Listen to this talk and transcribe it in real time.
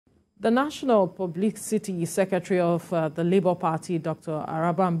The National Publicity Secretary of the Labour Party, Dr.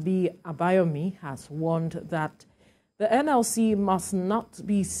 Arabambi Abayomi, has warned that the NLC must not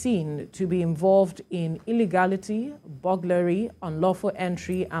be seen to be involved in illegality, burglary, unlawful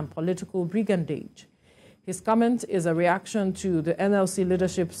entry, and political brigandage. His comment is a reaction to the NLC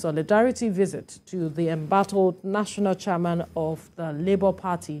Leadership solidarity visit to the embattled national chairman of the Labour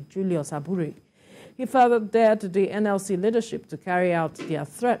Party, Julius Abure. He further dared the NLC leadership to carry out their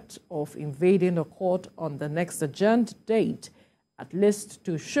threat of invading the court on the next adjourned date, at least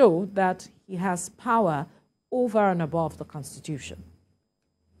to show that he has power over and above the Constitution.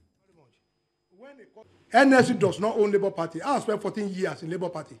 NLC does not own Labour Party. I spent 14 years in Labour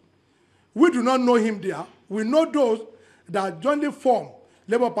Party. We do not know him there. We know those that jointly form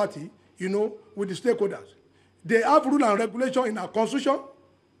Labour Party, with the stakeholders. They have rule and regulation in our constitution.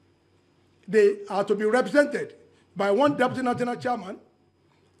 They are to be represented by one deputy national chairman,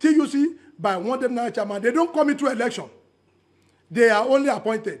 TUC by one deputy national chairman. They don't come into election. They are only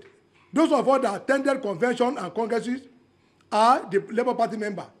appointed. Those of us that attended convention and congresses are the Labour Party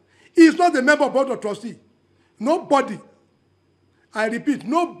member. He is not a member of board of trustees. Nobody, I repeat,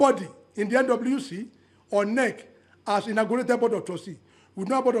 nobody in the NWC or NEC has inaugurated board of trustees. We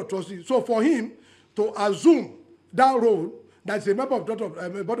don't have board of trustees. So for him to assume that role, that is a member of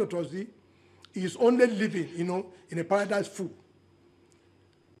board of trustees, is only living, in a paradise full.